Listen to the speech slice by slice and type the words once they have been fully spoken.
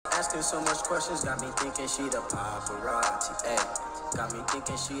asking so much questions, got me thinking she the paparazzi, ayy. Got me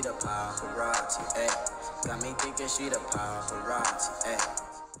thinking she the paparazzi, ayy. Got me thinking she the paparazzi,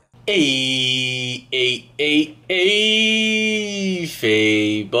 ayy.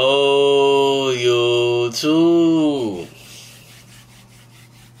 AyyyFabo YouTube.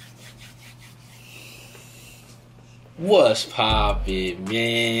 What's poppin',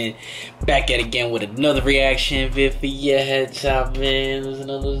 man? Back at it again with another reaction vid for your head top, man. There's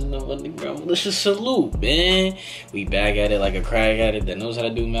another malicious salute, man. We back at it like a crack at it that knows how to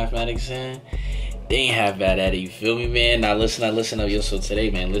do mathematics, man. They ain't have bad at it, you feel me, man? Now listen up, yo, so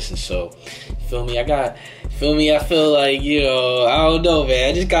today, man, listen, so, feel me, I feel like, you know, I don't know,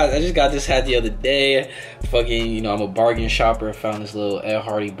 man, I just got this hat the other day, fucking, you know, I'm a bargain shopper, found this little Ed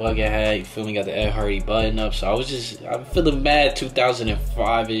Hardy bucket hat, you feel me, got the Ed Hardy button up, so I'm feeling mad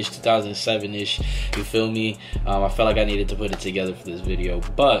 2005-ish, 2007-ish, you feel me, I felt like I needed to put it together for this video,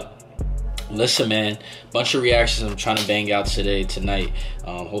 but, listen, man, bunch of reactions I'm trying to bang out tonight.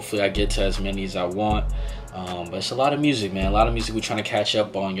 Hopefully I get to as many as I want. But it's a lot of music, man. A lot of music we're trying to catch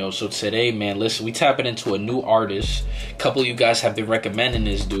up on, yo. So today, man, listen, we tapping into a new artist. A couple of you guys have been recommending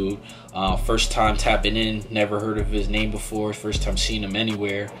this dude. First time tapping in, never heard of his name before. First time seeing him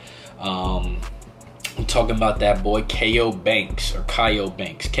anywhere. I'm talking about that boy Cayo Banks or Cayo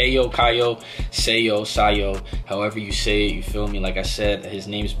Banks. Cayo, Sayo, Sayo, however you say it, you feel me? Like I said, his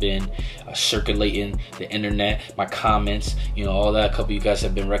name's been circulating the internet, my comments, you know, all that. A couple of you guys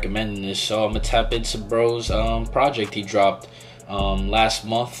have been recommending this, so I'm gonna tap into bro's project he dropped last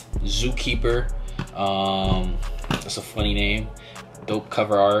month, Zookeeper. That's a funny name, dope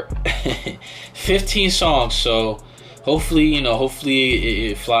cover art. 15 songs, so hopefully, you know,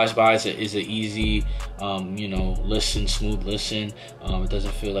 it flies by. It's an easy, you know, smooth listen. It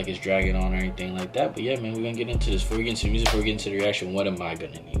doesn't feel like it's dragging on or anything like that. But yeah, man, we're gonna get into this. Before we get into the music, before we get into the reaction, what am I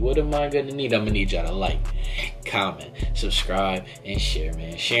gonna need? What am I gonna need? I'm gonna need y'all to like, comment, subscribe, and share,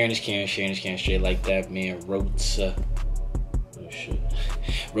 man. Sharing is caring, straight like that, man. Road to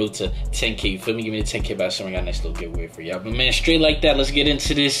 10K, you feel me? Give me the 10K by summer. I got a nice little giveaway for y'all. But man, straight like that, let's get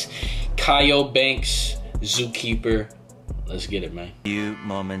into this. Cayo Banks, Zookeeper. Let's get it, man. Few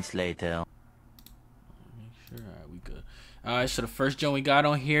moments later. Make sure, alright, we good. Alright, so the first joint we got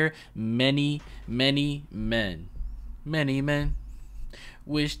on here, many men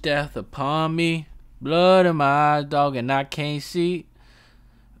wish death upon me, blood in my eyes, dog, and I can't see.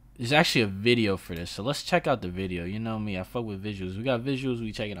 There's actually a video for this, so let's check out the video. You know me, I fuck with visuals. We got visuals,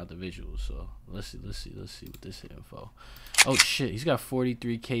 we checking out the visuals. So let's see what this info. Oh shit, he's got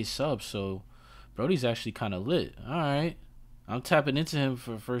 43K subs, so Brody's actually kind of lit. All right, I'm tapping into him for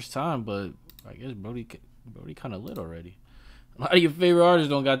the first time, but I guess Brody kind of lit already. A lot of your favorite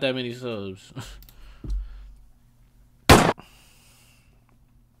artists don't got that many subs.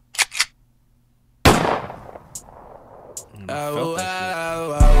 I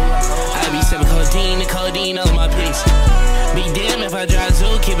be sipping codeine on my piece. Be damn if I drive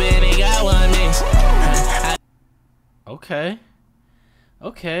Zookeeper and they got one miss. Okay,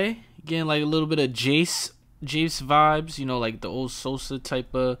 getting like a little bit of Jace vibes, you know, like the old Sosa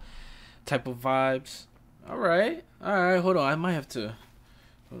type of vibes. All right, hold on, I might have to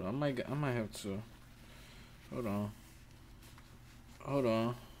hold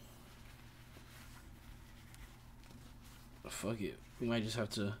on. Fuck it, we might just have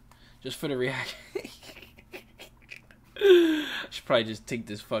to, just for the reaction. Should probably just take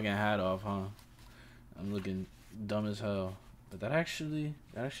this fucking hat off, huh? I'm looking dumb as hell, but that actually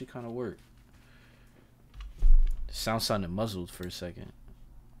kind of worked. Sound sounded muzzled for a second.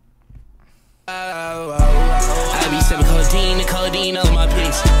 I be sipping codeine on my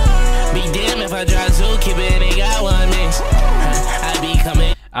piece. Be damn if I drive Zookeeper and they got one miss.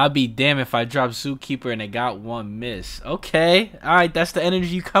 I'll be damn if I drop Zookeeper and they got one miss. Okay, all right, that's the energy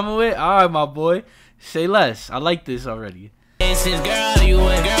you coming with. All right, my boy, say less. I like this already. Since girl you were,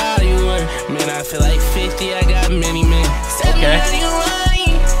 man, I feel like 50. I got many men. Okay.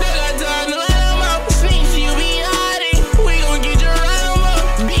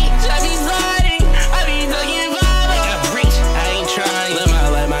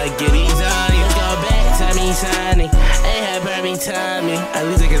 At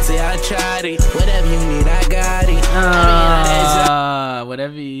least I can say I tried it. Whatever you need, I got it.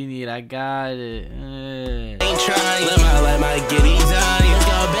 Whatever you need, I got it. Ain't trying. Let my giddies on you.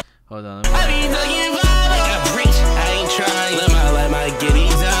 Hold on. I be talking about it. I preach. I ain't trying. Let my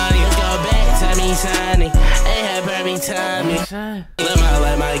giddies on you. Go back to me signing. Ain't had perfect timing.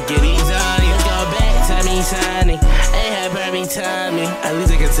 Let my giddies on you. Go back to me signing. Ain't had perfect timing. At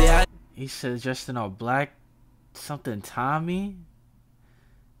least I can say I. He said just in all black. Something Tommy.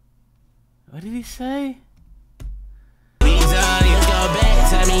 What did he say? At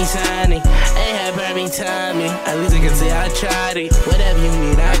least I can say I tried it. Whatever you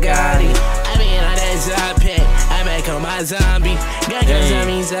need, I got it. I mean, on that Zookeeper, I back on my zombie. Got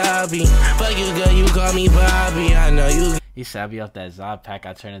me zombie. Fuck you, girl, you call me Bobby. I know you. He said I be off that Zod pack,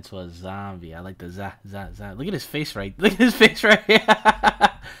 I turn into a zombie. I like the Zod. Look at his face right. Look at his face right here.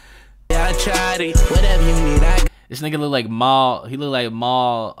 Yeah, I tried it. Whatever you need, I got it. This nigga look like Maul. He look like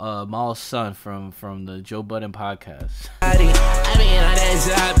Maul's son from the Joe Budden podcast. I mean, on that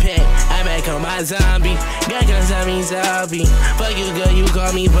Zookeeper, I back on my zombie. Got me zombie. Fuck you, girl, you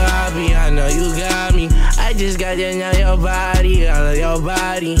call me Bobby. I know you got me. I just got you on your body. I love your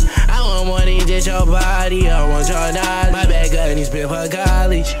body. I want more than just your body. I want your knowledge. My bad girl needs been for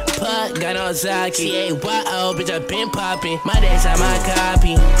college. Puck, got no socks. She ain't wild, bitch, I been popping. My dad's on my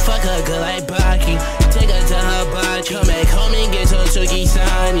copy. Fuck her good like Baki. Take her to her body. Come back home and get her Tookie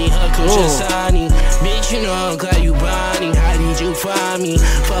Sunny. Her cushion sunny. Bitch, you know I'm glad you Bonnie. How did you find me?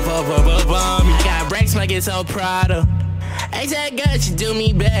 I got racks, I get so proud of. I said, girl, she do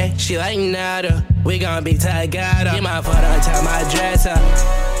me back. She like nada. We gon' be together. Get my foot on top my dresser.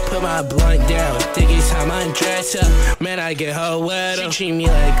 Put my blunt down. Think it's time I undress her. Man, I get her wetter. She treat me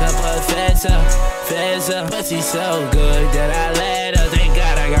like a professor. Pussy so good that I let her. Thank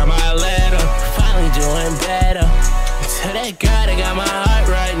God I got my letter. Finally doing better. Tell that God I got my heart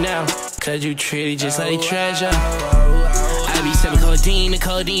right now. Cause you treat it just like treasure. I be sipping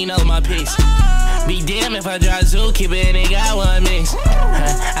codeine all of my pics. Be damn if I drive Zookeeper and they got one mix.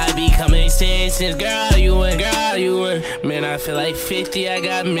 I be coming senses, girl, you were. Man, I feel like 50, I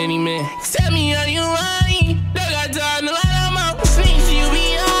got many men. Tell me how you money. Don't got time to let them up. Sneaks, you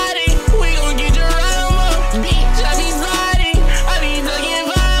be hiding. We gon' get you right on up. Bitch, I be sliding. I be talking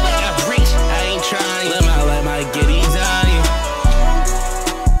vibe. I got rich, I ain't trying. Let my giddies on you.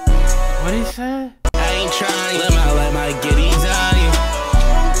 What he said? I ain't trying. Let my giddies on you.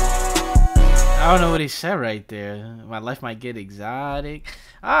 I don't know what he said right there. My life might get exotic.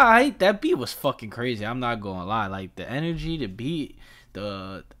 Alright, that beat was fucking crazy. I'm not gonna lie. Like the energy, the beat,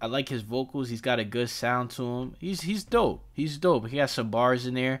 I like his vocals. He's got a good sound to him. He's dope. He's dope. He got some bars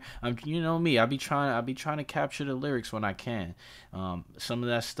in there. You know me. I be trying to capture the lyrics when I can. Some of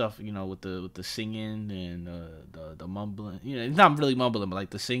that stuff, you know, with the singing and the mumbling. You know, it's not really mumbling, but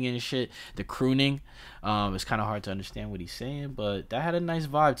like the singing and shit, the crooning. It's kind of hard to understand what he's saying, but that had a nice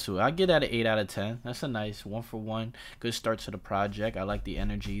vibe to it. I get that an 8 out of 10. That's a nice 1 for 1. Good start to the project. I like the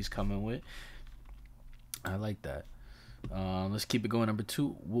energy he's coming with. I like that. Let's keep it going. Number 2.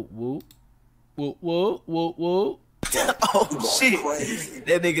 Whoop. Oh shit,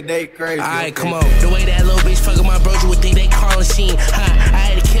 that nigga they crazy. Alright, come on. The way that little bitch fucking my bro, you would think they Carl Sheen. I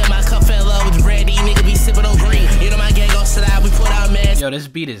had to kill my cup, fell in love with Brady. Nigga be sipping on green. You know my gang gon' slide, we put out mess. Yo, this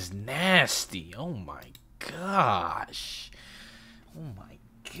beat is nasty. Oh my gosh.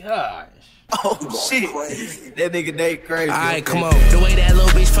 Oh shit, that nigga they crazy. Alright, come on. The way that little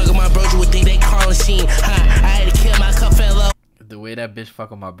bitch fucking my bro, you would think they Carl Sheen. I had to kill my cup, fell in love. The way that bitch fuck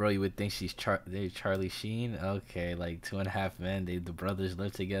with my bro, you would think they Charlie Sheen. Okay, like 2.5 Men. The brothers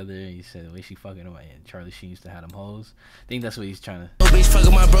live together. And you said the way she fucking him, and Charlie Sheen used to have them hoes. I think that's what he's trying to. Little bitch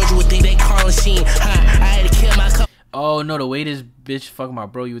fucking my bro, you would think they Carl Sheen. I had to kill my cup. Oh no, the way this bitch fucking my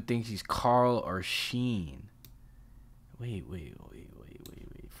bro, you would think she's Carl or Sheen. Wait.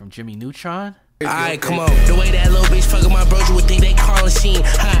 From Jimmy Neutron? Alright, come on. The way that little bitch fucking my bro, you would think they Carl and Sheen.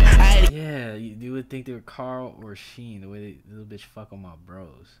 Yeah, you would think they were Carl or Sheen. The way the little bitch fuck on my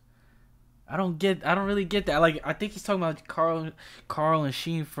bros. I don't really get that. Like, I think he's talking about Carl and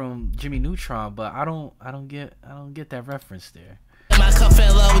Sheen from Jimmy Neutron, but I don't get that reference there. My cup fell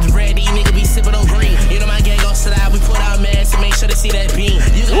in love with Brady, nigga be sipping on green. You know my gang gon' slide, we put out mask to make sure they see that beam.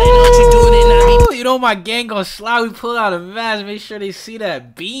 You gotta know what you doing and not me. You know my gang gon' slide, we pull out a mask, make sure they see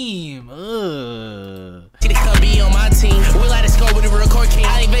that beam. See the come be on my team. We like to score with the real court king.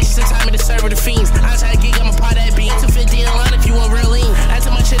 I ain't wasting some time in the server the fiends. I'm trying to geek, I'm a part of that beam. 250 in line if you want real lean. I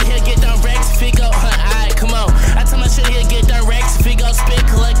tell my shit here, get done racks, if it go, alright, come on. I tell my shit here, get done racks, if it go, spit,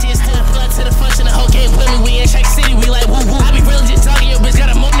 collect this, to the blood, to the function, the whole game with me. We in Shack City, we like woo woo. I be really just talking, your bitch got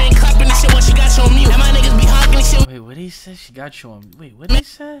a motor and clapping this shit while she got you on mute. And my niggas be honking this shit. Wait, what did he say? She got you on. Wait, what did he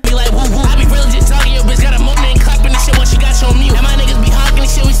say? Be like woo woo. I be really just talking, your bitch got a motor and clapping this shit while she got you on mute. And my niggas be honking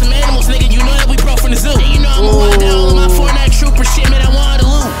this shit, we some animals, nigga. You know that we pro from the zoo. And you know I'm a wild down all of my Fortnite trooper shit, man. I wanted to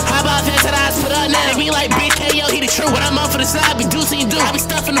loot. How about that to the eyes put up now? They be like bitch Cayo, he the truth. When I'm up for the side, I be deucing you do. I be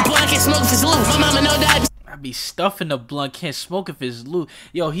stuffing the blunt, can't smoke if it's loose. My mama know that. I be stuffing the blunt, can't smoke if it's loose.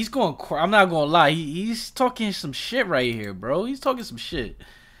 Yo, he's going. I'm not gonna lie. He's talking some shit right here, bro. He's talking some shit.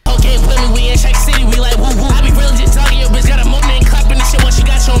 Okay, with me, we in Shack City, we like woo woo. I be really just talking, your bitch got a motor and clapping this shit while she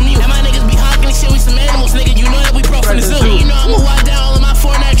got you on mute. And my niggas be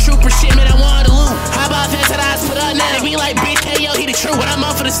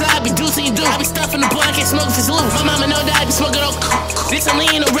the side, I be do so you do. I be stuffing the boy, I can't smoke if it's loose. My mama know that I be smoking on this a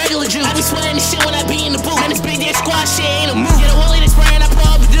lean, no regular juice. I be sweating this shit when I be in the booth. Man, this big dick squad shit ain't a move. Get a Wooly, this brand, I pull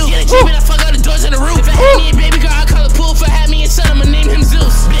up a do. Get a Jeep and I fuck out the doors and the roof. If I had me a baby girl, I call a pool. If I had me a son, I'ma name him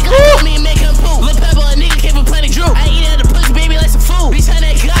Zeus. Big up on me and make him poop. Lil' Pebble, a nigga came from Planet Drew. I eat out the pussy, baby, like some food. Bitch, turn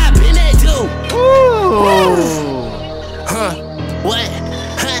that God, been that dude. Huh? What?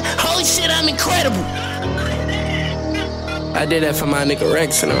 Huh? Holy shit, I'm incredible. I did that for my nigga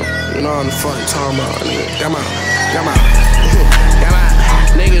Rex, you know. You know what I'm fucking talking about, nigga. Come on.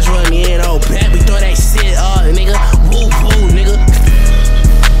 Niggas run me in, oh, bet we throw that shit up, nigga. Woo, woo, nigga.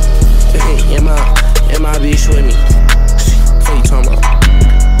 In my bitch with me. What you talking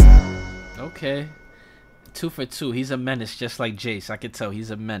about? Okay. 2 for 2. He's a menace, just like Jace. I can tell he's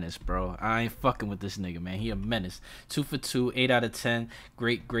a menace, bro. I ain't fucking with this nigga, man. He a menace. 2 for 2, 8 out of 10.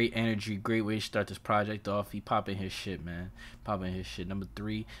 Great energy. Great way to start this project off. He popping his shit, man. Popping his shit. Number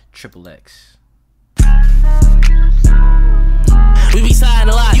 3, Triple X. We be sliding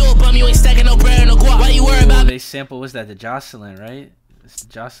a lot. You a bum, you ain't stacking no bread or no guap. Why you worry about me? They sample, was that the Jocelyn, right? It's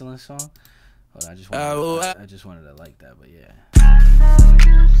the Jocelyn song? Hold on, I just wanted to like that, but yeah.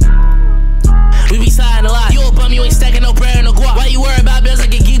 We be sliding a lot. You a bum, you ain't stacking no bread or no guap. Why you worry about bills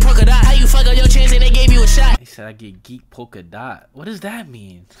like a geek polka dot? How you fuck up your chance and they gave you a shot? He said I get geek polka dot. What does that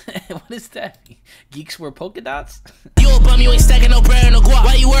mean? What does that mean? Geeks wear polka dots? You a bum, you ain't stacking no bread or no guap.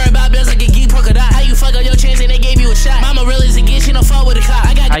 Why you worry about bills like a geek polka dot? How you fuck up your chance and they gave you a shot? Mama really is a get, she don't fuck with a cop.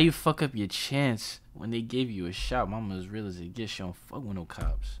 How you fuck up your chance when they gave you a shot? Mama as real as it gets, she don't fuck with no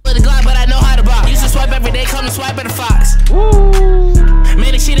cops. With a Glock, but I know how to box. Used to swipe every day, come and swipe at the Fox. Woo.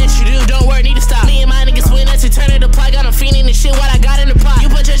 Man, the shit that you do, don't work, need to stop. Me and my niggas win, that's return of the pot. Got them feeding the shit, what I got in the pot.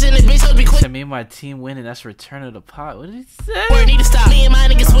 You put yours in the bitch, so be quick. Me and my team winning, that's return of the pot. What did he say? Work, need to stop. Me and my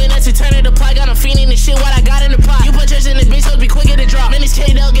niggas win, that's return of the pot. Got them feeding the shit, what I got in the pot. You put yours in the bitch, so be quicker to drop. Man, this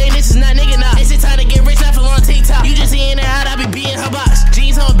KDL game, this is not nigga now. It's time to get rich, not for long TikTok. You just in and out, I be beating her box.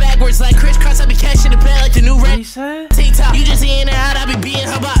 Jeans on backwards like crisscross, I be catching the pad like the new red. TikTok. You just in and out, I be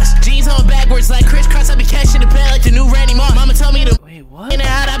beating her box. Jeans on backwards like crisscross, I be catching the pad like the new Randy Moss. Mama told me to wait, what? In and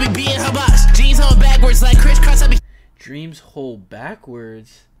out, I be beating her box. Jeans on backwards like crisscross, I be dreams hold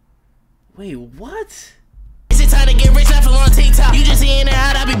backwards. Wait, what? It's time to get rich, not for long TikTok. You just in and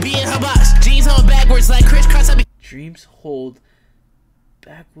out, I be beating her box. Jeans on backwards like crisscross, I be dreams hold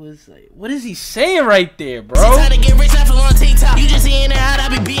backwards. Like, what is he saying right there, bro? It's time to get rich, not for long TikTok. You just in and out, I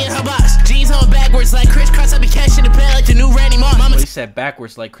be beating her box. Jeans on backwards like crisscross, I be catching the pad like the new Randy Moss. Mama said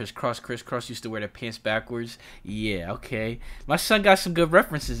backwards like crisscross. Crisscross used to wear their pants backwards. Yeah, okay. My son got some good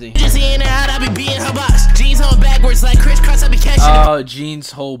references in here. Just in and out, I be beating her box. Jeans on backwards like crisscross, I be catching. Oh,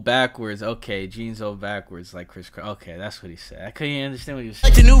 jeans hold backwards. Okay, jeans hold backwards like crisscross. Okay, that's what he said. I couldn't understand what he was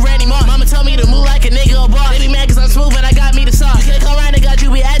saying. Like the new Randy Moss. Mama told me to move like a nigga or boss. They be mad cause I'm smooth and I got me the sauce. You can't come around and got you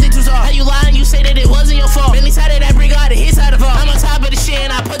be acting too soft. How you lying? You say that it wasn't your fault. Bentley side of that bring out the his side of all. I'm on top of the shit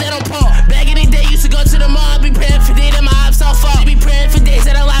and I put that on Paul. Back in the day, used to go to the mall. I be praying for days that my ops all fall. They be praying for days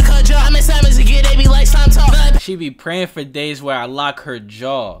that I lock her jaw. I'm in Simons again, they be like slime talk. She be praying for days where I lock her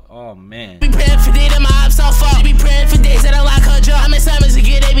jaw. Oh man. Be praying for days that my ops all fall. They be praying for days that I lock her jaw. I'm in Simons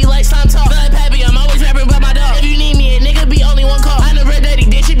again, they be like slime talk. Blood Pappy, I'm always rapping about my dog. If you need me, a nigga be only one call. I know red dirty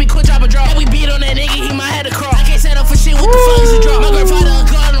dick, she be quick drop a draw. If we beat on that nigga, he might have to crawl. I can't settle for shit, what the fuck is a draw? My grandfather a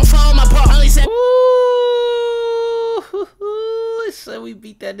god on the phone, my paw. Only said so we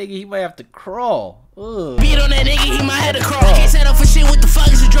beat that nigga, he might have to crawl. Ugh. Beat on that nigga, he might have to crawl. I can't settle for shit, what the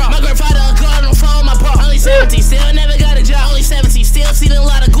fuck is a draw? My grandfather a god on the phone, my paw. Only 17, still never got a job. Only 17, still seen a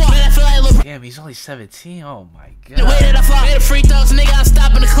lot of guap. Man, I feel like little damn, he's only 17. Oh my god. The way that I fought, made a free throws, nigga, I'm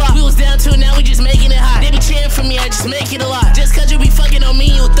stopping the clock. We was down 2, now we just making it hot. They be cheering for me, I just make it a lot. Just cause you be fucking on me,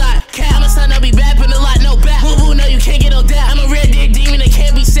 you thought. Cat, I'm a son, I be bapping a lot, no bap. Woo woo, no, you can't get no dap. I'm a red dead demon that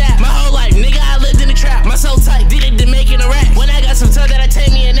can't be sapped. My whole life, nigga, I lived in the trap. My soul tight, did it to making a rap. When I got some time that I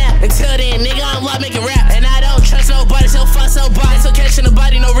take me a nap. Until then, nigga, I'm lot making rap. And I don't trust nobody, so fuck so body. So catching the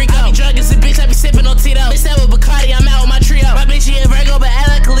body, no Rico. I be drunk as a bitch, I be sipping on Tito. Bitch, that with Bacardi, I'm out with my trio. My bitch, she a Virgo, but act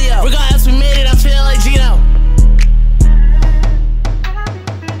like a Leo. Regardless, we made it, I'm feeling like Gino.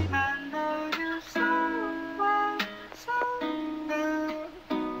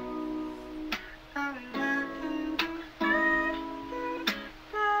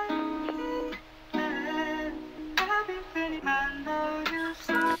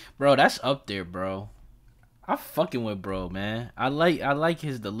 Bro, that's up there, bro. I'm fucking with bro, man. I like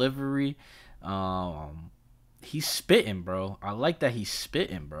his delivery. He's spitting, bro. I like that he's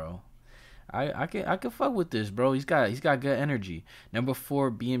spitting, bro. I can fuck with this, bro. He's got good energy. Number 4,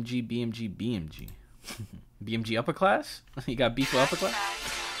 BMG. BMG upper class? You got beef with upper class?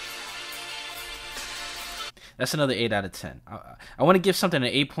 That's another 8 out of 10. I want to give something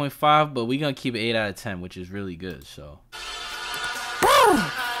an 8.5, but we're going to keep it 8 out of 10, which is really good, so.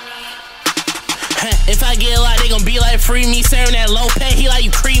 If I get a lot, they gon' be like, free me. Serving that low pay, he like, you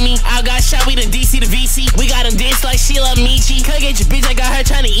creamy. I got shot, we done DC to VC. We got him dance like Sheila Michi. Could get your bitch, I got her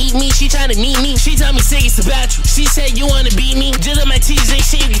trying to eat me. She trying to meet me. She told me sick, it's about you. She said, you wanna beat me. Just like my teachers ain't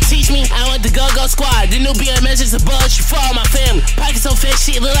shit you can teach me. I want the go-go squad. The new BMS is a buzz. She for all my family. Pockets so fat,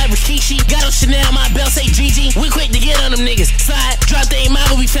 shit look like Rikishi. Got on Chanel, my belt say GG. We quick to get on them niggas. Slide, drop the aim out,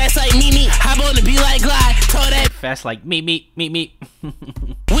 but we fast like me. Hop on the beat like glide. Told that fast like me.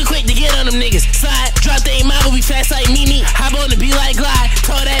 We quick to get on them niggas. Slide, drop the aim out, but we fast like me. Hop on the beat like glide.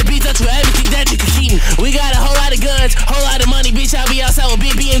 Told that bitch up to everything that you can keep me. We got a whole lot of guns, whole lot of money, bitch. I be outside with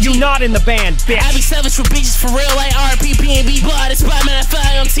big BMG. You not in the band, bitch. I be savage for bitches for real, like RP, PNB. Blow out the spot, man. I feel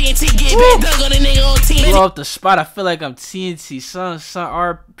like I'm TNT. Get back, dug on a nigga on team. Blow up the spot. I feel like I'm TNT. Son,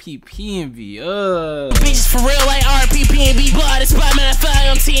 RP, PNB. Bitches for real, like RP, PNB. Blow out the spot, man. I feel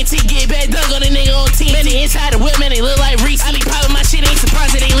like I'm TNT. Get back, dug on a nigga on team. Man, the inside the whip, man, they look like Reese. I be popping my shit, ain't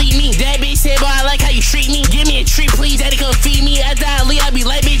surprised that they leave me. That bitch said, boy, I like how you treat me. Give me a treat, please. Daddy come feed me. After I leave, I be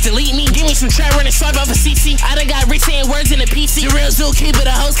like, bitch, delete me. Give me some trap running, swipe off a CC. I done got rich saying words in the PC. The real Zookeeper,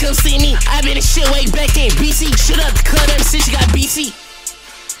 the hoes come see me. I been in shit way back in BC. Shoot up the club ever since you got BC.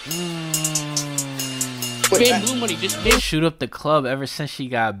 Blue money, just shoot up the club ever since she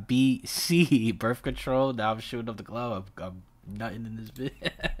got BC. Birth control. Now I'm shooting up the club. I'm nothing in this bit.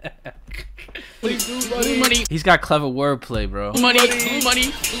 Blue money. He's got clever wordplay, bro. Blue money.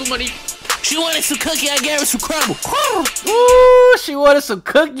 She wanted some cookie, I gave her some crumble. Ooh, she wanted some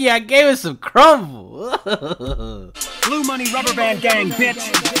cookie, I gave her some crumble. Blue money rubber band gang,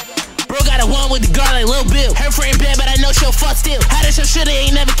 bitch. Bro got a one with the girl like Lil Bill. Her friend bad, but I know she'll fuck still. How does your shit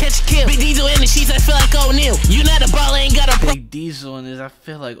ain't never catch a kill? Big Diesel in the sheets, I feel like O'Neal. You not a baller, ain't got a Big Diesel in this, I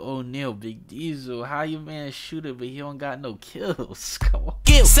feel like O'Neal. Big Diesel, how you man shoot it, but he don't got no kills? Come on.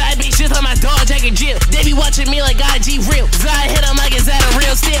 Side bitch just like my dog, Jack and Jill. They be watching me like IG real. I hit them like it's at a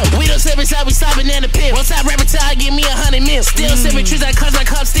real steal. We don't sip inside, we stopping in the pill. One side rapper till I give me 100 mil. Still sipping trees like cars, like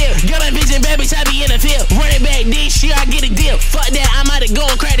cup still. Got my vision, bad bitch, I be in the field. Running back this year, I get a deal. Fuck that, I'm out to go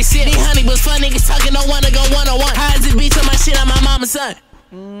and crack the shit. These honey but fun niggas talking, don't wanna go one-on-one. How is it beat on my shit on my mama's son?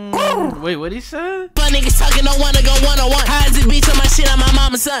 Wait, what he said? Fun niggas talking, don't wanna go one-on-one. How is it beat on my shit on my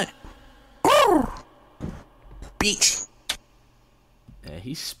mama's son? Beach. Yeah,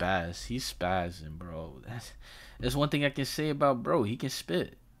 he's spazzing, bro. That's one thing I can say about bro. He can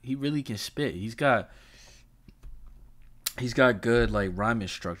spit. He really can spit. He's got good like rhyming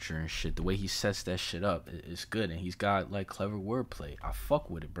structure and shit. The way he sets that shit up is good, and he's got like clever wordplay. I fuck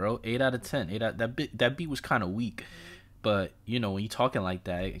with it, bro. 8 out of 10. That beat was kind of weak, but you know when you talking like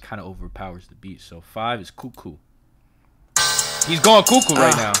that, it kind of overpowers the beat. So 5 is cuckoo. He's going cuckoo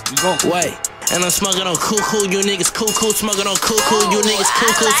right now. He's going cuckoo. Wait, and I'm smoking on cuckoo. You niggas cuckoo. Smoking on cuckoo. You niggas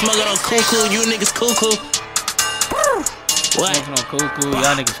cuckoo. Smoking on cuckoo. You niggas cuckoo. What? Smoking on cuckoo.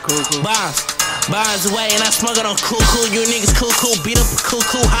 Y'all niggas cuckoo. Bonds away and I smoking on cuckoo. You niggas cuckoo. Beat up a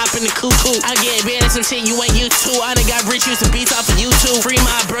cuckoo. Hop in the cuckoo. I get bad at some shit you ain't used to. I done got rich used to beats off of YouTube. Free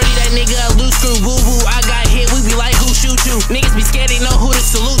my birdie, that nigga a loose screw. Woo woo. I got hit. We be like who shoot you? Niggas be scared. They know who to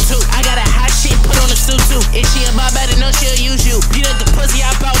salute to. I got a hot shit put on the suit too. If she about better, know she'll use you. Beat up the pussy. I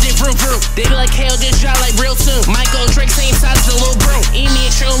bout it. Vroom vroom. They be like Cayo just drop like real soon. Michael Drake same size as a little broom. Eat me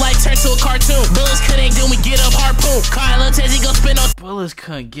a true like turn to a cartoon. Bullets couldn't do me get up harpoon. Kyle Tezzy go spin on. Bullets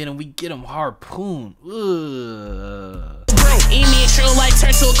couldn't get him. We get him harpoon. Eat me a true like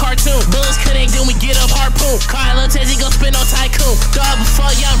turn to a cartoon. Bullets couldn't do me get up harpoon. Kyle Tezzy go spin on tycoon. Dog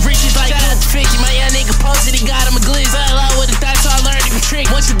before young riches like shout out to 50. My young nigga posted, he got him a glitz. I love with the thoughts, so I learned to be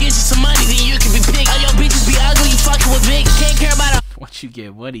tricked. Once you get you some money, then you can be picked. All your bitches be ugly, you fucking with big. Can't care about a. Once you get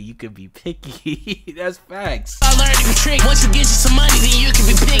money, you can be picky. That's facts. I learned to be tricked. Once you get you some money, then you can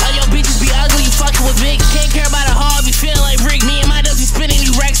be picked. All your bitches be ugly, you fucking with big. Can't care about a hard, be feeling like Rick. Me and my dogs be spinning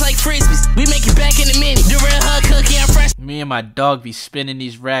these racks like frisbees. We make it back in a minute. The real hug cookie, I'm fresh. Me and my dog be spinning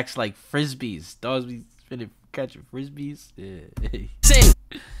these racks like frisbees. Dogs be spinning, catching frisbees. Yeah.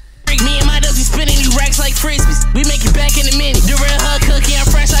 Me and my dogs be spinning these racks like frisbees. We make it back in a minute. The real hug cookie, I'm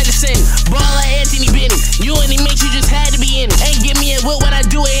fresh like the city. Ball like Anthony Bennett. You and the mix, you just had to be in it. Ain't give me a whip when I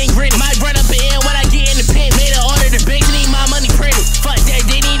do it, ain't grinning. Might run up an end when I get in the pen. Made an order, the bank need my money printed. Fuck that,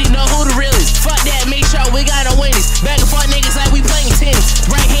 they need to know who the real is. Fuck that, make sure we got no winners. Back and forth niggas like we playing tennis.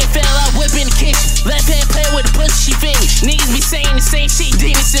 Right hand fell out, whip in the kitchen. Left hand play with the pussy, she finished. Niggas be saying the same shit,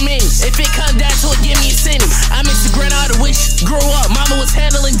 demons and minutes. If it comes down to it, give me a sentence. I miss the grin all the wishes. Grew up, mama was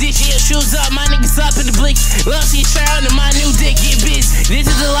handling dishes. Yeah, shoes up, my niggas up in the blicks. Love see shirt under my new dick, get busy. This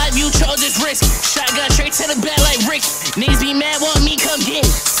is the life you chose, it's risky. Shotgun straight to the back like Rick. Niggas be mad, want me come get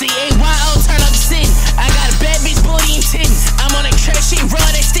it. CAYO, turn up the city. I got a bad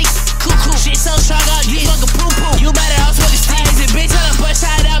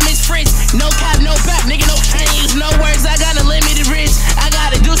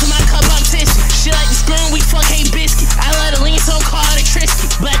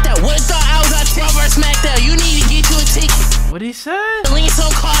so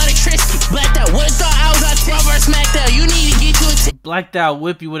called electricity. Blacked out, would've thought I was autistic. Reverse smacked out, you need to get you a ticket. Blacked out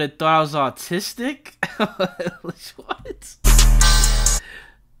whip, you would have thought I was autistic? What?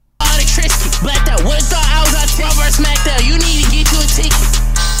 Electricity. Blacked out, would've thought I was autistic. Reverse smacked out, you need to get you a ticket.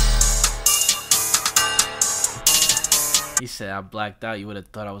 He said I blacked out, you would have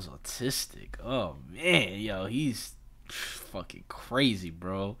thought I was autistic. Oh man, yo, he's fucking crazy,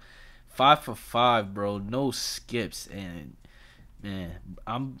 bro. 5 for 5, bro. No skips, and man,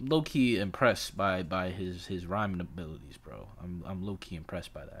 I'm low key impressed by his rhyming abilities, bro. I'm low key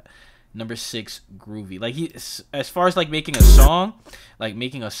impressed by that. Number 6, Groovy. Like he, as far as like making a song,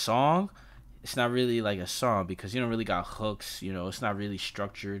 it's not really like a song because you don't really got hooks. You know, it's not really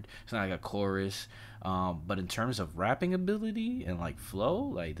structured. It's not like a chorus. But in terms of rapping ability and like flow,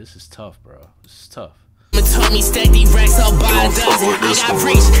 like this is tough, bro. This is tough. Told me stack these racks up by a dozen. I got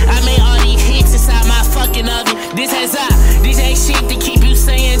rich, I made all these hits inside my fucking oven. This ain't shit to keep you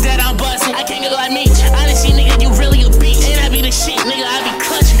saying that I'm bustin'. I can't go like me, honestly nigga, you really a beast. And I be the shit, nigga, I be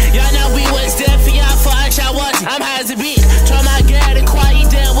clutching. Y'all know we was dead for y'all for us, y'all watching. I'm high as a bitch, try my girl to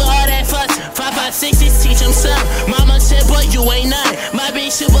quiet down with all that fussing. 5, 5, 6, teach them something. Mama said, boy, you ain't nothing. My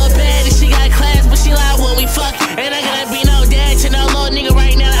bitch super bad and she got class, but she lied when we fuck. And I gotta be no dad to no little nigga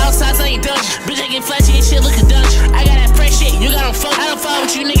right now. Outside, so ain't done. Bitch, I get flashy and shit, look a dungeon. I got that fresh shit, you got on fuck. I don't fuck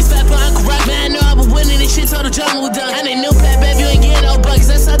with you niggas, fat for Uncle Rock. Man, I know I been winning this shit till the jungle done. I need new pet, baby, you ain't getting no bugs.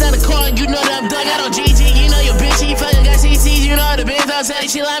 That's all down the car, and you know that I'm done. Got on GG, you know your bitch, she fucking got CCs, you know the bitch outside.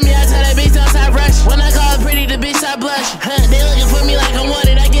 She like me, I tell that bitch don't stop rush. When I call her pretty, the bitch stop blush. Huh, they looking for me like I'm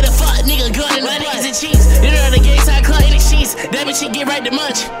wanted. I get a fuck, nigga, gun in my niggas and cheese. You know the gay side club in the sheets. That bitch, she get right to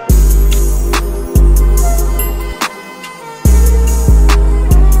munch.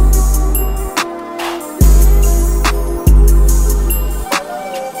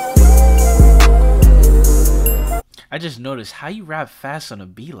 I just noticed how you rap fast on a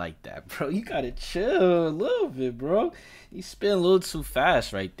beat like that, bro. You gotta chill a little bit, bro. You spit a little too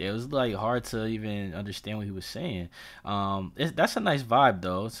fast right there. It was like hard to even understand what he was saying. That's a nice vibe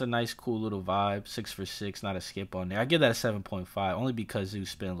though. It's a nice, cool little vibe. 6 for 6, not a skip on there. I give that a 7.5 only because he was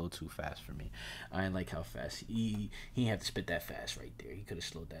spitting a little too fast for me. I didn't like how fast he didn't have to spit that fast right there. He could have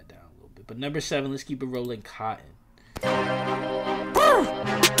slowed that down a little bit. But number 7, let's keep it rolling. Cotton.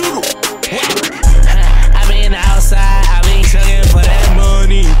 I been outside, I been chugging for that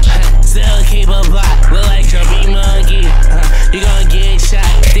money. Still keep a block, look like Chubby Monkey. You gon' get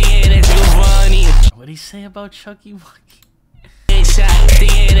shot, thinking that you funny. What'd he say about Chucky Monkey? Get shot,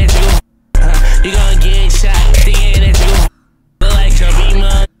 thinking that you gon' get shot, thinking that you look like Chubby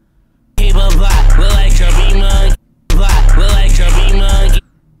Monkey. Keep a block, look like Chubby Monkey. Block, look like Chubby Monkey.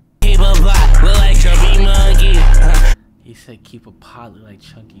 Keep a block, look like Chubby Monkey. He said keep a pot look like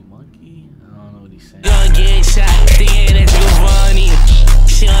Chunky Monkey. I don't know what he's saying. Gonna get shot, thinking that you funny.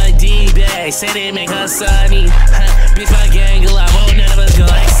 She on D-bag, say they make her sunny. Bitch, my gang alive, oh, none of us go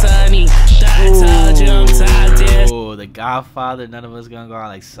like Sunny. I told you I'm top there. Oh, the Godfather, none of us gonna go out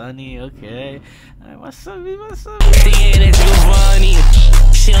like Sunny. Okay. Alright, my son. Thinking that you funny.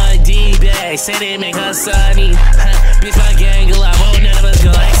 She on D-bag, say they make her sunny. Bitch, my gang alive, oh, none of us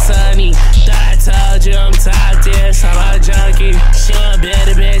go like Sunny. I told you I'm top tier, so I'm a junkie. She want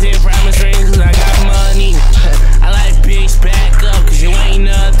better beds and promise rings, cause I got money. I like bitch, back up, cause you ain't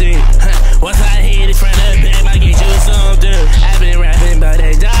nothing. Once I hit it from the back, I get you something. I been rapping about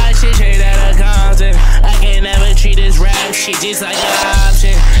that dog shit, straight out of Compton. I can never treat this rap shit just like an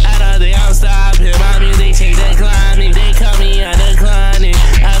option. I don't think I'm stopping, my music change the climate. They call me declining.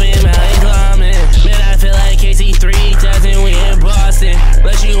 I've been mountain climbing. Man, I feel like KC3000, we in Boston.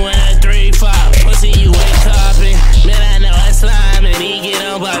 But you in a 3-5, pussy, you ain't copping. Man, I know I'm sliming, he get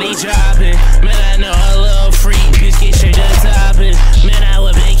on body dropping. Man, I know a little freak, bitch, get straight to topping. Man, I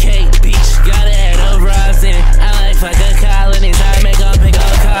whip a cake, bitch, got a head of rosin. I like fuck a colonist, I make her pick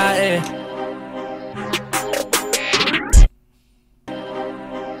up cotton.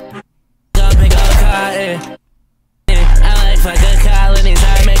 I like fuck a colonist,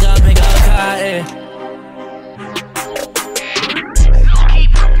 I make her pick up cotton.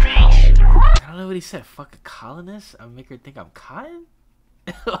 I don't know what he said. Fuck a colonist? I make her think I'm cotton?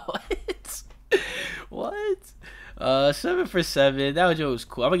 What? What? 7 for 7. That was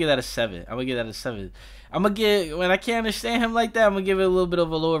cool. I'm gonna give that a 7. I'm gonna give, when I can't understand him like that, I'm gonna give it a little bit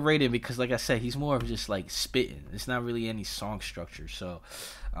of a lower rating because, like I said, he's more of just like spitting. It's not really any song structure. So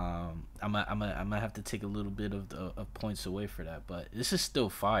I'm gonna have to take a little bit of points away for that. But this is still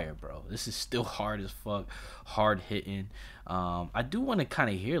fire, bro. This is still hard as fuck, hard hitting. I do want to kind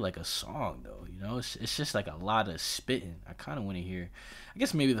of hear like a song though. You know, it's just like a lot of spitting. I kind of want to hear. I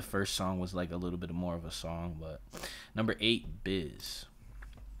guess maybe the first song was like a little bit more of a song. But number 8, Biz.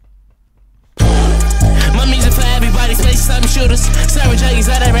 these places, some shooters. Serving junkies,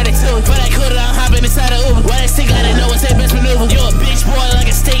 I done read it too. But I could I'm hopping inside of Uber. Why that stick, I didn't know what's their best maneuver. You a bitch boy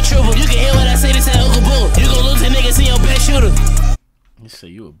like a state trooper. You can hear what I say, this ain't Uncle Boo. You gon' lose a nigga, see your best shooter. You say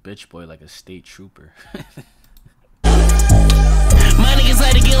you a bitch boy like a state trooper. My niggas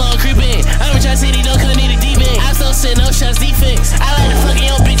like to get low creepin'. I'm trying to say they don't come need a D-man. I'm so sick, no shots defense. I like to fucking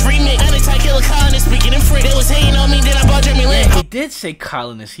your bitch remix. I'm the type killer colonist speaking in French. They was hating on me, then I bought Jeremy Lin. He did say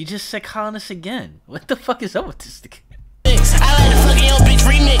colonist. He just said colonist again. What the fuck is up with this nigga? I like to fucking your bitch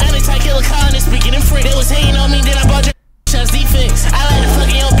remix. I'm the type killer colonist speaking in French. They was hating on me, then I bought Jeremy shots defense. I like to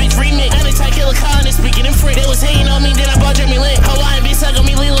fucking your bitch remix. I'm the type killer colonist speaking in French. They was hating on me, then I bought Jeremy Lin. Hawaiian bitch suck on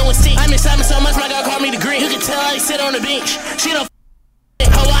me, Lilo and Steve. I miss Simon so much, my God called me the green. You can tell I sit on the bench. She don't.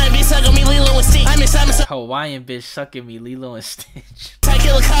 Hawaiian bitch sucking me Lilo and Stitch. I miss Simon so. Hawaiian bitch sucking me Lilo and Stitch. Type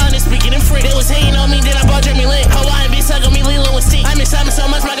killer colonist speaking in French. They was hating on me, then I bought Jeremy Lin. Hawaiian bitch sucking me Lilo and Stitch. I miss Simon so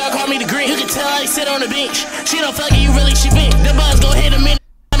much, my God called me the green. You can tell I sit on the bench. She don't fuck you, really she bent. The buzz go hit a minute.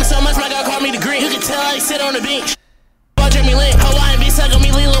 Simon so much, my God called me the green. You can tell I sit on the bench. Bought Jeremy Lin. Hawaiian bitch sucking me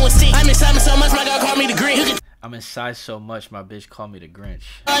Lilo and Stitch. I miss Simon so much, my God called me the green. You can I'm inside so much, my bitch called me the Grinch.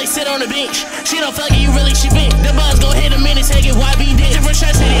 I sit on the bench. She don't fuck you, really she bent. The buzz go hit a minute, take it YB dick. Different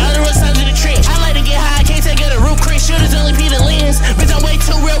shots city, other times in the trench. I like to get high, I can't take it a roof cringe. Shooters only be the lens. Bitch, I'm way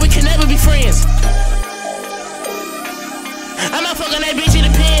too real, we can never be friends. I'm not fucking that bitch, it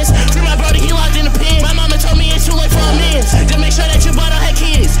depends. Free my brother, he locked in the pen. My mama told me it's too late for a man. Just make sure that your butt don't have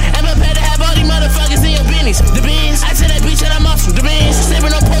kids. I'm prepared to have all these motherfuckers in your business. The biz, I tell that bitch that I'm off the biz.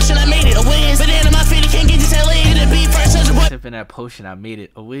 Sipping on potion, I made it a whiz. But then in my feet, can't get this LA. The beat first, such a boy. Sipping that potion, I made it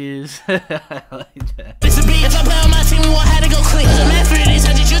a whiz. I like that. It's a beat. If I play on my team, we won't have to go clean. I'm after this,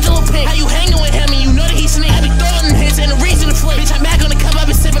 I just use a little pink. How you hanging with him and you know that he sneak? I be throwing hits and the reason to flip. Bitch, I'm back on the cover, I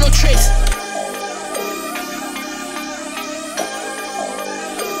been sipping on tricks.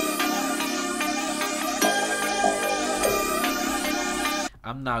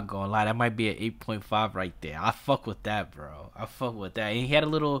 I'm not gonna lie, that might be an 8.5 right there. I fuck with that, bro. I fuck with that. And he had a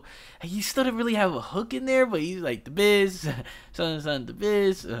little, he still didn't really have a hook in there, but he's like the biz, something the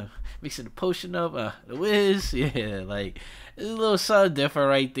biz, mixing the potion up, the whiz, yeah, like it's a little something different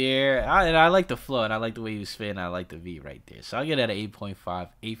right there. And I like the flow, and I like the way he was spinning. I like the beat right there. So I'll get that an 8.5,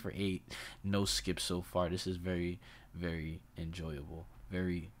 8 for 8, no skip so far. This is very, very enjoyable,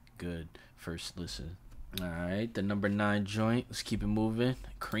 very good first listen. All right, the number 9 joint. Let's keep it moving.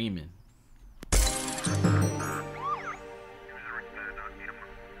 Creaming. Hey,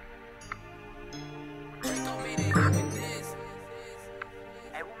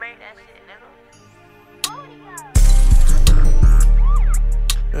 who made that shit, nigga?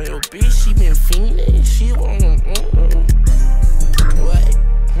 Yo, bitch, she been fiending. She what?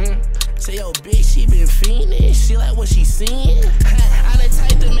 Say, yo, bitch, she been fiending. She like what she seeing. I the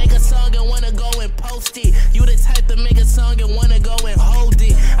type to make a song and wanna go and post it. You the type to make a song and wanna go and hold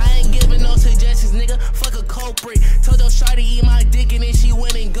it. I ain't giving no suggestions, nigga. Fuck a culprit. Told your shawty eat my dick and then she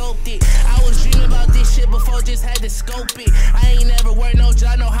went and gulped it. I was dreaming about this shit before, just had to scope it. I ain't never worked no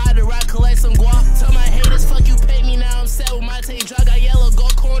job, know how to rock, collect some guap. Tell my haters, fuck you, pay me now. I'm set with my tape drop. Got yellow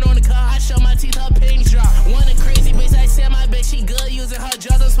gold corn on the car. I show my teeth, her panties drop. One a crazy bitch, I said my bitch, she good using her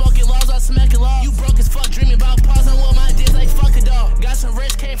drugs. I'm smoking laws, I'm smacking laws. You broke as fuck, dreaming about pause. I'm with my dick like fuck a dog. Got some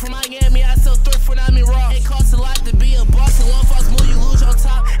rich, came from Miami, I still thrift when I'm in raw. It costs a lot to be a boss, and one false move, you lose your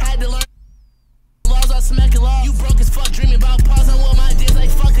top. Had to learn laws, I'm smacking laws. You broke as fuck, dreaming about pause. I'm with my dick like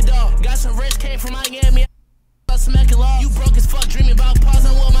fuck a dog. Got some rich, came from Miami, I'm smacking laws. You broke as fuck, dreaming about pause.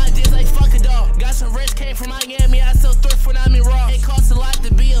 I'm with my dick like fuck a dog. Got some rich, came from Miami, I still thrift when I'm in raw. It costs a lot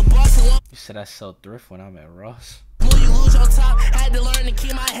to be a boss, and one. You said I sell thrift when I'm at Ross. You lose your top, had to learn to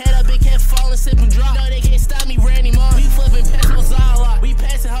keep my head up, it kept falling, sipping drop. No, they can't stop me, Randy Moss. We flipping pencils all a lot. We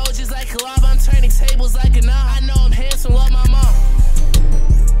passing hoes just like a lob, I'm turning tables like a knob. I know I'm handsome, love my mom.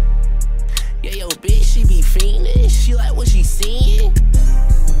 Yeah, yo, bitch, she be fiending. She like what she seeing.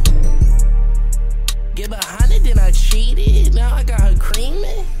 Get behind it, then I cheated. Now I got her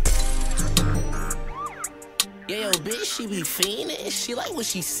creaming. Yeah, yo, bitch, she be fiending. She like what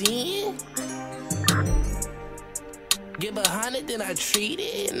she seeing. Get behind it, then I treat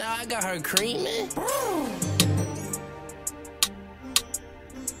it. Now I got her creaming.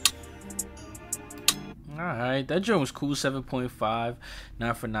 Alright, that joint was cool. 7.5,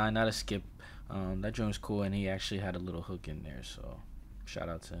 9 for 9, not a skip. That joint was cool, and he actually had a little hook in there, so shout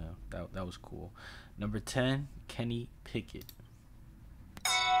out to him. That was cool. Number 10, Kenny Pickett.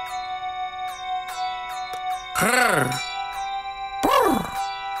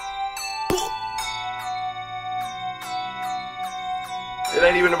 It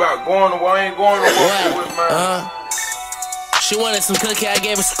ain't even about going to war. I ain't going to war with my. She wanted some cookie, I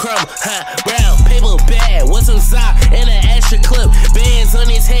gave her some crumble. Brown, paper bag, with some sock and an extra clip. Bands on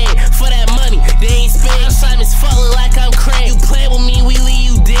his head for that money, they ain't spend. I'm Simon's falling like I'm Craig. You play with me, we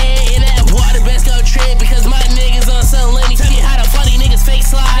leave you dead. In that water, best go trade because my niggas on some Lenny. Tell me how the funny niggas fake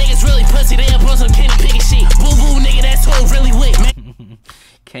slide. Niggas really pussy, they up on some Kenny Pickett shit. Boo boo, nigga, that's who really with.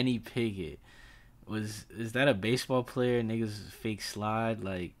 Kenny Pickett. Is that a baseball player? Niggas fake slide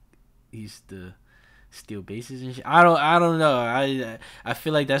like he's the steal bases and shit. I don't know. I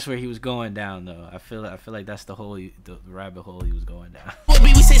feel like that's where he was going down though. I feel like that's the rabbit hole he was going down. What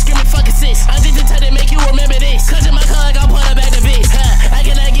we say screaming fucking sis. I did the time to make you remember this. Cause in my car like I'll put her back to bitch. I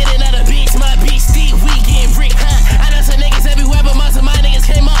cannot get another beat. My beat Steve, we getting brick. I know some niggas everywhere, but most of my niggas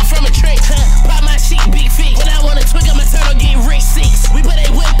came up from a trick. Pop my sheet, big feet. When I wanna twig, I'm a turtle, get rich 6. We put a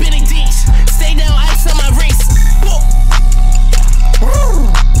whip in the ditch. Stay down, ice on my wrist.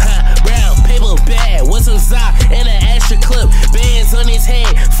 Brown, paper bag, with some sock and an extra clip. Bands on his head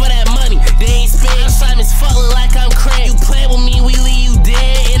for that money, they ain't spend. I'm Simon's falling like I'm Craig. You play with me, we leave you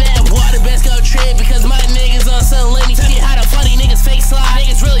dead. In that water, best go trade because my niggas on some Lenny. Tell me how the funny niggas fake slide.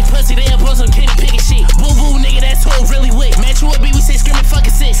 Niggas really pussy, they up on some Kenny Pickett shit. Boo boo, nigga, that's who really with. Match you up, we say screaming fucking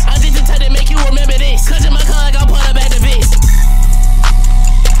sis. I did the time to make you remember this. Cause in my car like I'll put her back to bitch.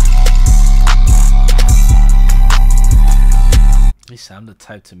 At least I'm the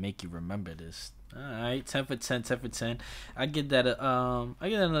type to make you remember this. Alright, 10 for 10, 10 for 10. I get that I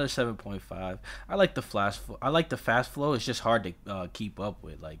get another 7.5. I like the fast flow. It's just hard to keep up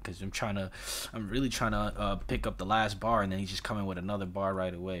with, like, cause I'm really trying to pick up the last bar, and then he's just coming with another bar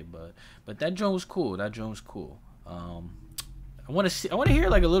right away. But that joint was cool. I want to hear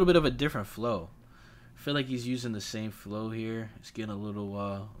like a little bit of a different flow. I feel like he's using the same flow here. It's getting a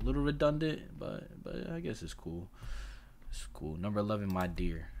little redundant, but I guess it's cool. It's cool. Number 11, My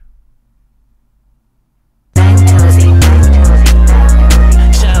Dear. Shout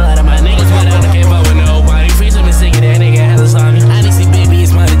out to my niggas, but I don't care about with nobody. Freeze up and sing it, that nigga had a slimy. I need to see baby,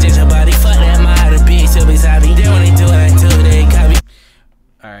 it's my digit body. Fuck that, my other bitch, still be savvy. Then when they do it, I do it, they copy.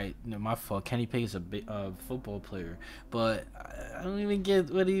 Alright, no, my fault. Kenny Pickett's a football player, but I don't even get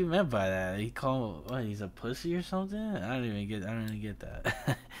what he meant by that. He called what? He's a pussy or something? I don't even get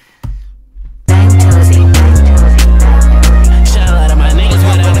that. Shout out to my niggas,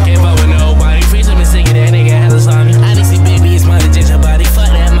 but I don't care about with nobody. Freeze up and sing it, that nigga had a slimy. I need to see baby, it's my digit body. Fuck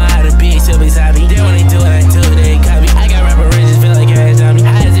that, my other bitch, still be savvy. Then when they do it, I do it, they copy. I got rapper ridges, feel like cash on me.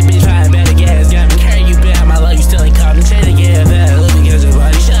 I had this bitch trying better gas, got me. Carry you back, my love, you still ain't caught me. Try to get that, look because your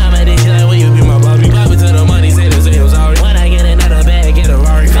body. Shout out my dick, like when you be my Bobby. Bobby to the money, say I'm sorry. When I get another bag, get a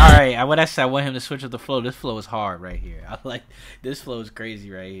Rari. Alright, when I said I want him to switch up the flow, this flow is hard right here. I like this flow is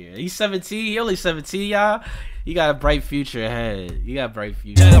crazy right here. He's 17, he only 17, y'all. You got a bright future ahead. You got a bright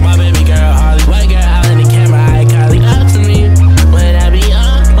future. Check out my baby girl, Holly. White girl out in the camera, I collie. Talk to me when I be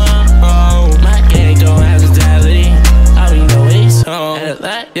on. My gang don't have totality. I be no waste home. And a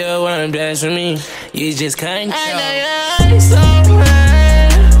lot, you wanna dance with me. You just can't show. I know you're so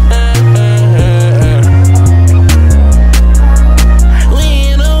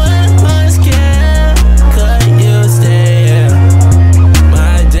we know what was scared. Could you stay?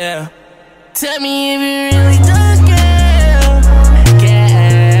 My dear. Tell me if you really don't care.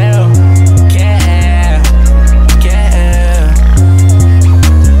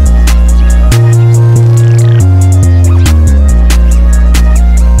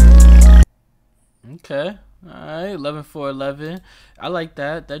 Okay. Alright, 11 for 11. I like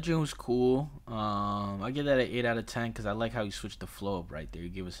that. That joint was cool. I give that an 8 out of 10 because I like how he switched the flow up right there. He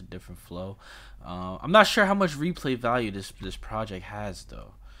gave us a different flow. I'm not sure how much replay value this project has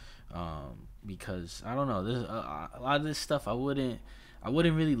though. Because I don't know, this a lot of this stuff I wouldn't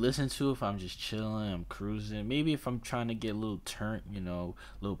really listen to if I'm just chilling, I'm cruising. Maybe if I'm trying to get a little turn,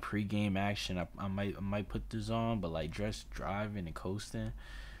 little pregame action, I might put this on. But like just driving and coasting,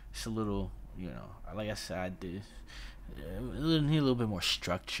 it's a little, like I said, I did. It need a little bit more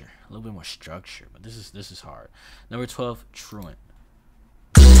structure, But this is hard. Number 12, Truant.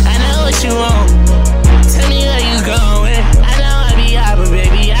 I know what you want. Tell me where you going. I know I be out, but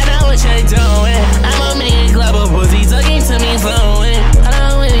baby, I know what you're doing. I'm a million global pussy talking to me flowing. I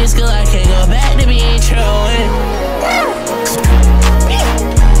know when it's good, I can't go back to being truant.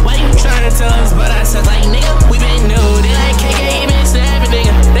 Why you trying to tell us? But I said like nigga, we been new. They like KK, been snapping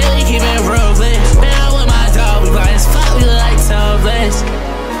nigga. They like keeping Rolex. Man, I with my dog, we blind as fuck, we look like topless.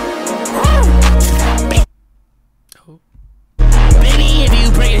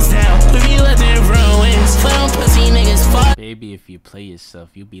 Baby, if you play yourself,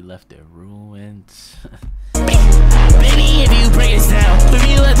 you'll be left in ruins. Baby, if you break it down, we'll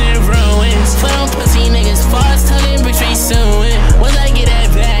be left in ruins. For them pussy niggas, fast tugging between pretty soon. Once I get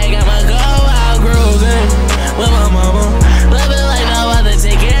that bag, I'ma go out grooving with my mama. Love it like no other,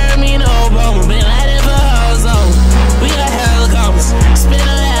 take care of me, no Obama. Been lighting for hoes on. We got helicopters, spin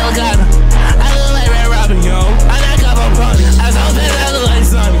on a helicopter. I look like Red Robin, yo. I knock up on Pony. I so fast, I look like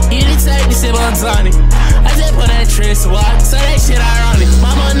Sonic. You the type to sip on Sonic. I just put that trend to walk, so that shit ironic.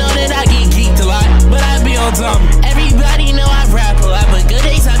 Mama know that I get geeked a lot, but I be on top. Everybody know I rap a lot, but good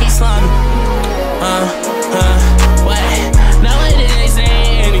days I be slimy. What? Nowadays they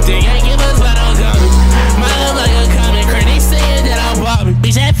ain't anything. Ain't give us what I'm coming. My love like a comic credit. They saying that I'm bobbing.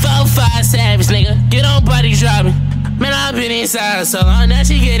 Bitch, that 4-5 savage nigga. Get on body dropping. Man, I've been inside so long. Now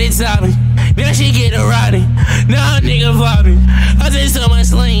she get it topping. Now she get it rotting. Now a nigga flopping. I take so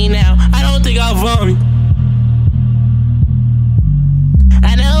much lean now. I don't think I'll vomit.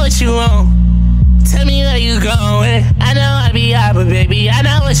 I know what you want. Tell me where you going. I know I be out, but baby, I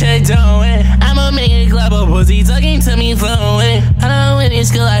know what you're doing. I'ma make a club of pussy talking to me fluent. I know when it's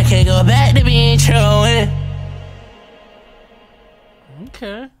good, I can't go back to being truant.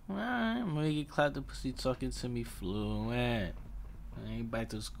 Okay, alright. I'm gonna get clapped the pussy talking to me fluent. I ain't back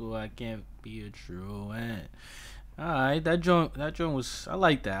to school, I can't be a truant. Alright, that joint was, I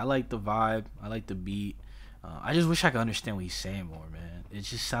like that. I like the vibe, I like the beat. I just wish I could understand what he's saying more, man. It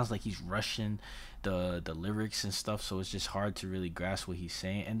just sounds like he's rushing the lyrics and stuff, so it's just hard to really grasp what he's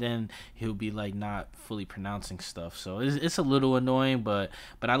saying. And then he'll be like not fully pronouncing stuff, so it's a little annoying. But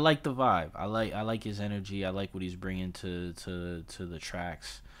I like the vibe. I like his energy. I like what he's bringing to the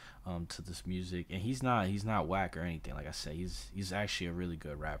tracks, to this music. And he's not whack or anything. Like I said, he's actually a really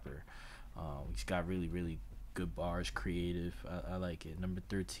good rapper. He's got really good bars, creative. I like it. Number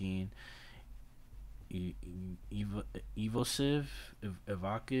 13. Evosive,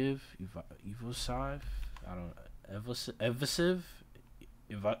 Evosive, I don't know,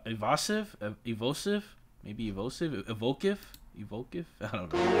 Evosive, maybe Evocative, I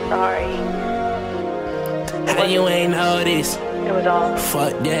don't know. Sorry. How you ain't know this? It was all.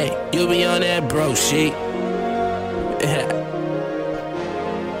 Fuck that, you be on that bro shit.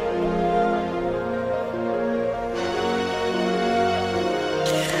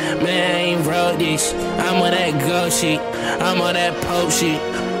 Man, I ain't wrote this. I'm on that go shit. I'm on that pope shit.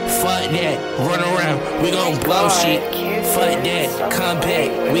 Fuck that, run around, we gon' blow shit. Fuck that, come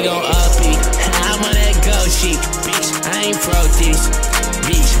back, we gon' up it. I'm on that go shit, bitch, I ain't wrote this.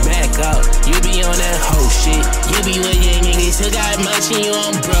 Bitch, back up, you be on that whole shit. You be with your niggas who got much and you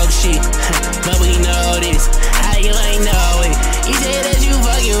on broke shit. But we know this, how you ain't know it. You say that you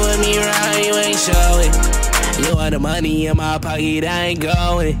fucking with me around, you ain't show it. You want the money in my pocket, I ain't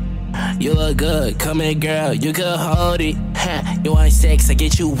going. You look good, come here girl, you could hold it. You want sex, I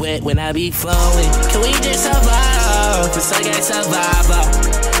get you wet when I be flowing. Can we just survive? Cause I got survival.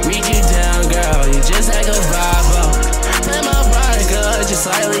 Read you down girl, you just like a Bible. Play my part girl, just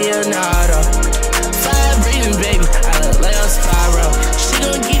like Leonardo. Fire breathing baby, I look like a spiral. She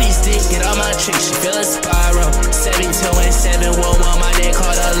gon' get this dick, get all my tricks, she feel a spiral. 7217, one my day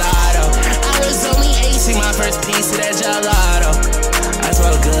called a lotto. I was only 18, my first piece of that gelato. I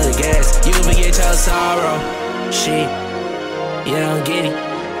smoke good gas, you forget your sorrow. Shit, you don't get it.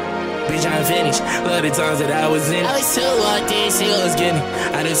 Bitch, I'm finished. Love the times that I was in. I was too locked in, see what was getting.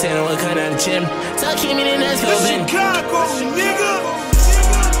 I just said I would cut out the chimney. So keep me in the next building.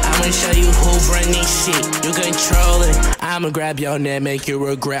 I'ma show you who bring this shit. You controlling. I'ma grab your neck, make you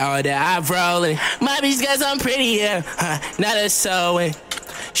regret all that I've rolling. My bitch got some pretty hair, not a sewing.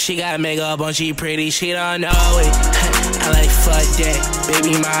 She got makeup on, she pretty, she don't know it. I like fuck that,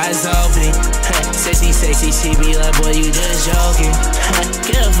 baby, my eyes open. Sexy, she be like, boy, you just joking.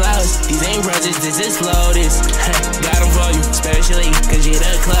 Get the flowers, these ain't roses, this is Lotus. Got them for you, especially cause you're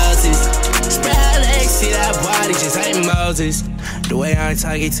the closest. Spread her legs, see that body just like Moses. The way I'm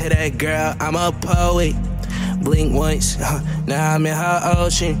talking to that girl, I'm a poet. Blink once, now I'm in her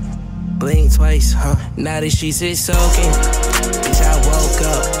ocean. Blink twice, now the sheets is soaking. Bitch, I woke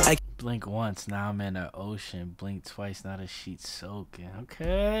up. Blink once, now I'm in the ocean. Blink twice, now the sheet's soaking.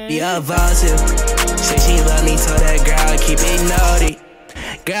 Okay. Be evasive. Say she love me, told that girl keep it naughty.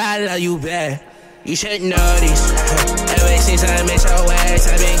 Girl, I love you bad. You should know this. Ever since I met your ass,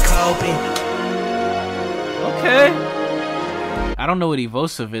 I've been coping. Okay. I don't know what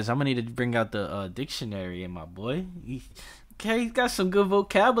evasive is. I'm gonna need to bring out the dictionary, my boy. Okay, he's got some good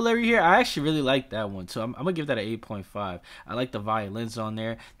vocabulary here. I actually really like that one too. I'm gonna give that an 8.5. I like the violins on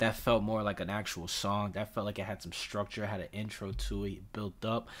there. That felt more like an actual song. That felt like it had some structure, had an intro to it, built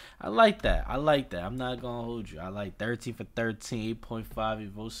up. I like that. I'm not gonna hold you. I like 13 for 13, 8.5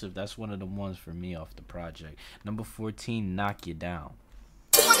 evasive. That's one of the ones for me off the project. Number 14, Knock You Down.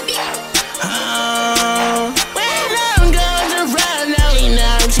 When I'm now, we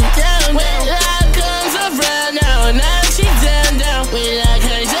knock you down. When love comes around now, we knock you down. When love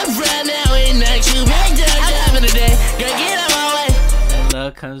comes around now, we knock you back down. I'm having a day, girl, get out my way.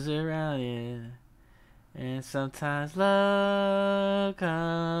 Love comes around, yeah. And sometimes love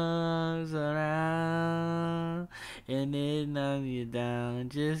comes around and it knocks you down.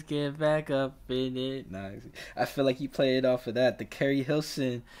 Just get back up and it knocks you. I feel like you played off of that. The Carrie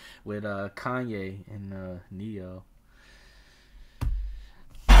Hilson with Kanye and Neo.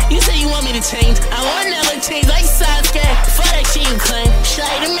 You say you want me to change. I won't never change like Sasuke. For that shit you claim.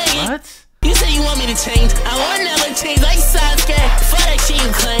 Try to make it. What? You say you want me to change. I won't never change like Sasuke. For that shit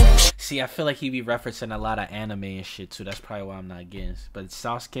you claim. See, I feel like he be referencing a lot of anime and shit too. That's probably why I'm not getting. But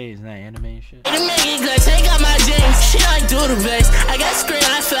Sasuke is not anime and shit. To make it good, take out my jeans. Shit like do the best. I got screen,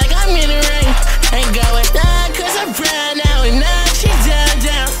 I feel like I'm in the ring. Ain't going down, cause I'm brown now and now she down.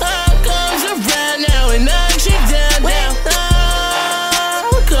 All comes around now and now she down. All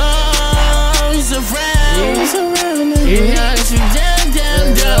comes around and now she down.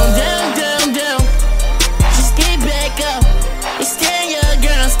 Just get back up. Stay your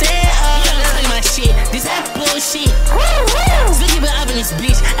girl, stay up. You don't play my shit, this that bullshit. Zookeeper up in this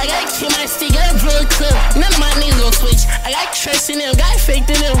bitch. I gotta kill my stick, gotta blow a clip. None of my niggas gon' switch. I got trust in them, got faith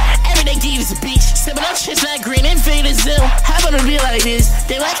in them. Every day give this a bitch. Stepping up shit's not green, invaders them. How about to be like this?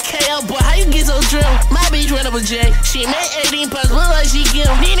 They like Cayo, boy, how you get so drunk? My bitch went up a J. She made 18 pounds, look like she give.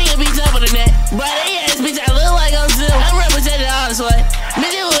 These niggas be tougher than that. Boy, they ass bitch, I look like I'm Zim. I'm representing all this way.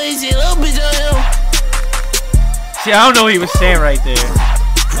 Bitch, it was shit, little bitch on him. See, I don't know what he was saying right there.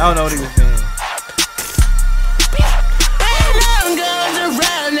 I don't know what he was saying. When love comes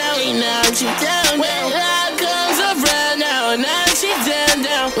around now, we knock you down. When love comes around now, we knock you down.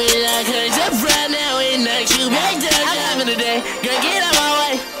 When love comes around now, we knock you back down. I'm having a day, girl, get out my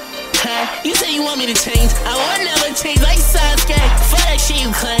way. You say you want me to change. I won't never change like Sasuke. For that shit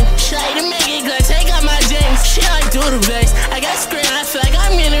you claim. Try to make it good, take out my jeans. Shit like do the best. I got screen, I feel like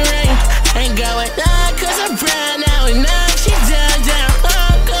I'm in the ring. Ain't going down, cause I'm brown now and now she down.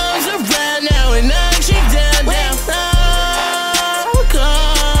 All comes around now and now she down. All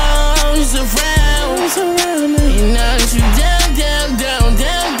comes around and now she down.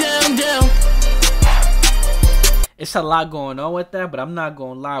 It's a lot going on with that, but I'm not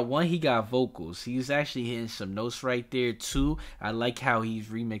gonna lie. One, he got vocals. He's actually hitting some notes right there. Two, I like how he's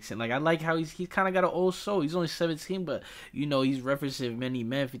remixing. Like, I like how he's kind of got an old soul. He's only 17, but you know he's referencing many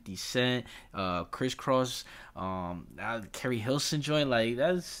men, 50 Cent, Crisscross, Carrie Hilson joint. Like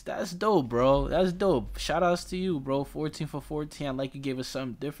that's dope, bro. That's dope. Shout outs to you, bro. 14 for 14. I like you gave us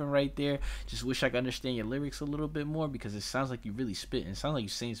something different right there. Just wish I could understand your lyrics a little bit more because it sounds like you really spitting. It sounds like you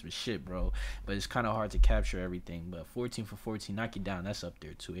saying some shit, bro. But it's kind of hard to capture everything. But 14 for 14, knock it down. That's up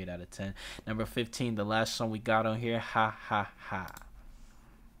there too. 8 out of 10. Number 15, the last song we got on here. Ha ha ha.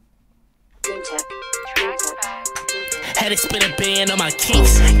 Had to spit a band on my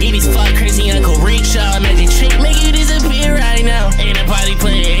kicks. Get these fuck crazy Uncle Rick. Y'all magic trick, make you disappear right now. Ain't nobody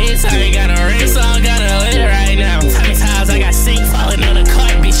playing hits. I ain't got no ring, so I gotta lit right now. How many times I got sick falling on the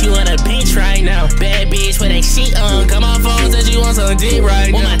cart, bitch? You on the bench right now. Bad bitch with that shit on. Come on, phone, said you want some dick right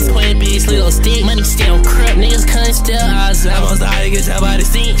now. Want my twin bitch, little stick. Money still crap, niggas couldn't still awesome. I'm most all you can tell by the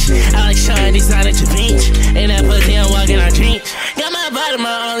stench. I like shine, this not at your bench. And that pussy, I'm walking on drinks. Got my body,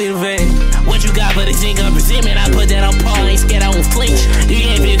 my only event. What you got for the zinc up presentment? I put that on Paul, ain't scared, I won't flinch. You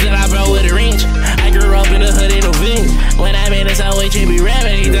can't bitch that I brought with a wrench. I grew up in the hood, ain't no vent. When I made a song with Jimmy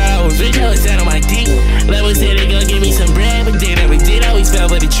Rabbit, he thought I was rich, I was down on my dick. Level said they gon' give me some bread, but they never did, always fell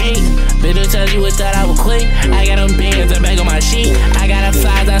for the trick. But don't tell you what thought I would quit. I got them bands, I'm back on my sheet. I got a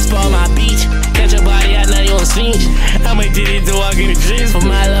flies, I spoil my beach. Catch your body, I know you won't snitch. I'ma did it to walk in the streets. For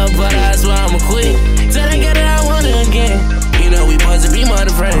my love, but I swear I'ma quit. Said I got it, I want it again. You know we supposed to be more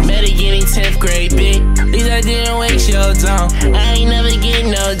than friends. Met it getting 10th grade, bitch. At least I didn't waste your time. I ain't never get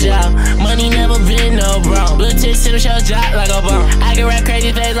no job. Money never been no bro. Blue tips to the show drop like a bomb. I can rap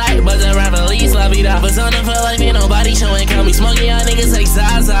crazy face like buzz around police, love it up. But on the for life, ain't nobody showing. Count me smoking, y'all niggas like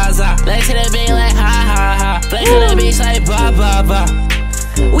za za za. Flex to that bitch like ha ha ha. Flex to that bitch like ba ba ba.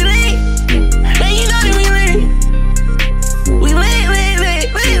 We lit, man, you know that we lit. We lit, lit,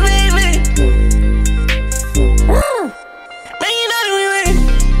 lit, lit, lit, lit. Woo. Man, you know that we lit.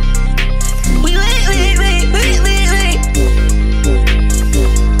 We lit, lit, lit, lit, lit, lit.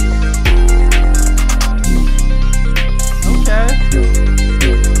 Okay.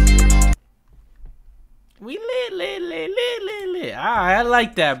 We lit. I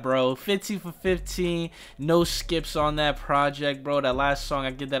like that, bro. 15 for 15. No skips on that project, bro. That last song,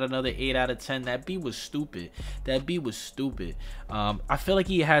 I give that another 8 out of 10. That beat was stupid. I feel like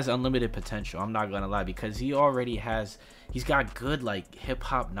he has unlimited potential. I'm not gonna lie, because he's got good like hip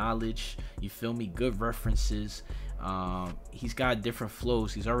hop knowledge. You feel me? Good references. He's got different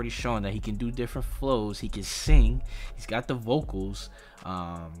flows. He's already shown that he can do different flows. He can sing. He's got the vocals.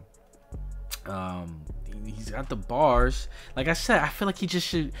 He's got the bars. Like I said, I feel like he just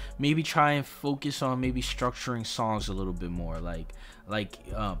should maybe try and focus on maybe structuring songs a little bit more. Like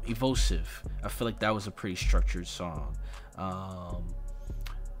Evosive. I feel like that was a pretty structured song.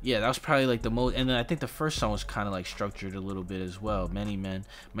 Yeah, that was probably like the most. And then I think the first song was kind of like structured a little bit as well. Many Men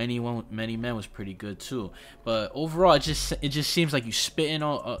was pretty good too. But overall, it just seems like you spitting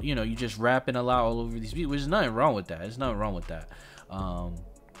on, you just rapping a lot all over these beats. There's nothing wrong with that. There's nothing wrong with that.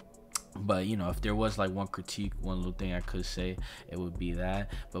 But if there was like one critique, one little thing I could say, it would be that.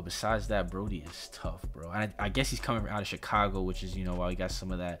 But besides that, Brody is tough, bro. And I guess he's coming out of Chicago, which is why he got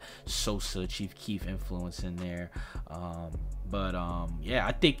some of that Sosa, Chief Keef influence in there. Yeah,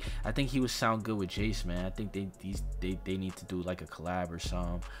 I think he would sound good with Jace, man. I think they need to do like a collab or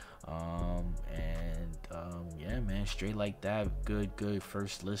something. Yeah, man, straight like that. Good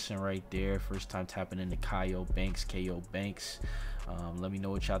first listen right there. First time tapping into Cayo Banks. Let me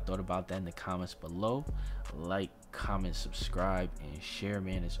know what y'all thought about that in the comments below. Like, comment, subscribe, and share,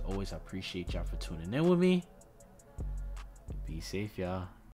 man. As always, I appreciate y'all for tuning in with me. Be safe, y'all.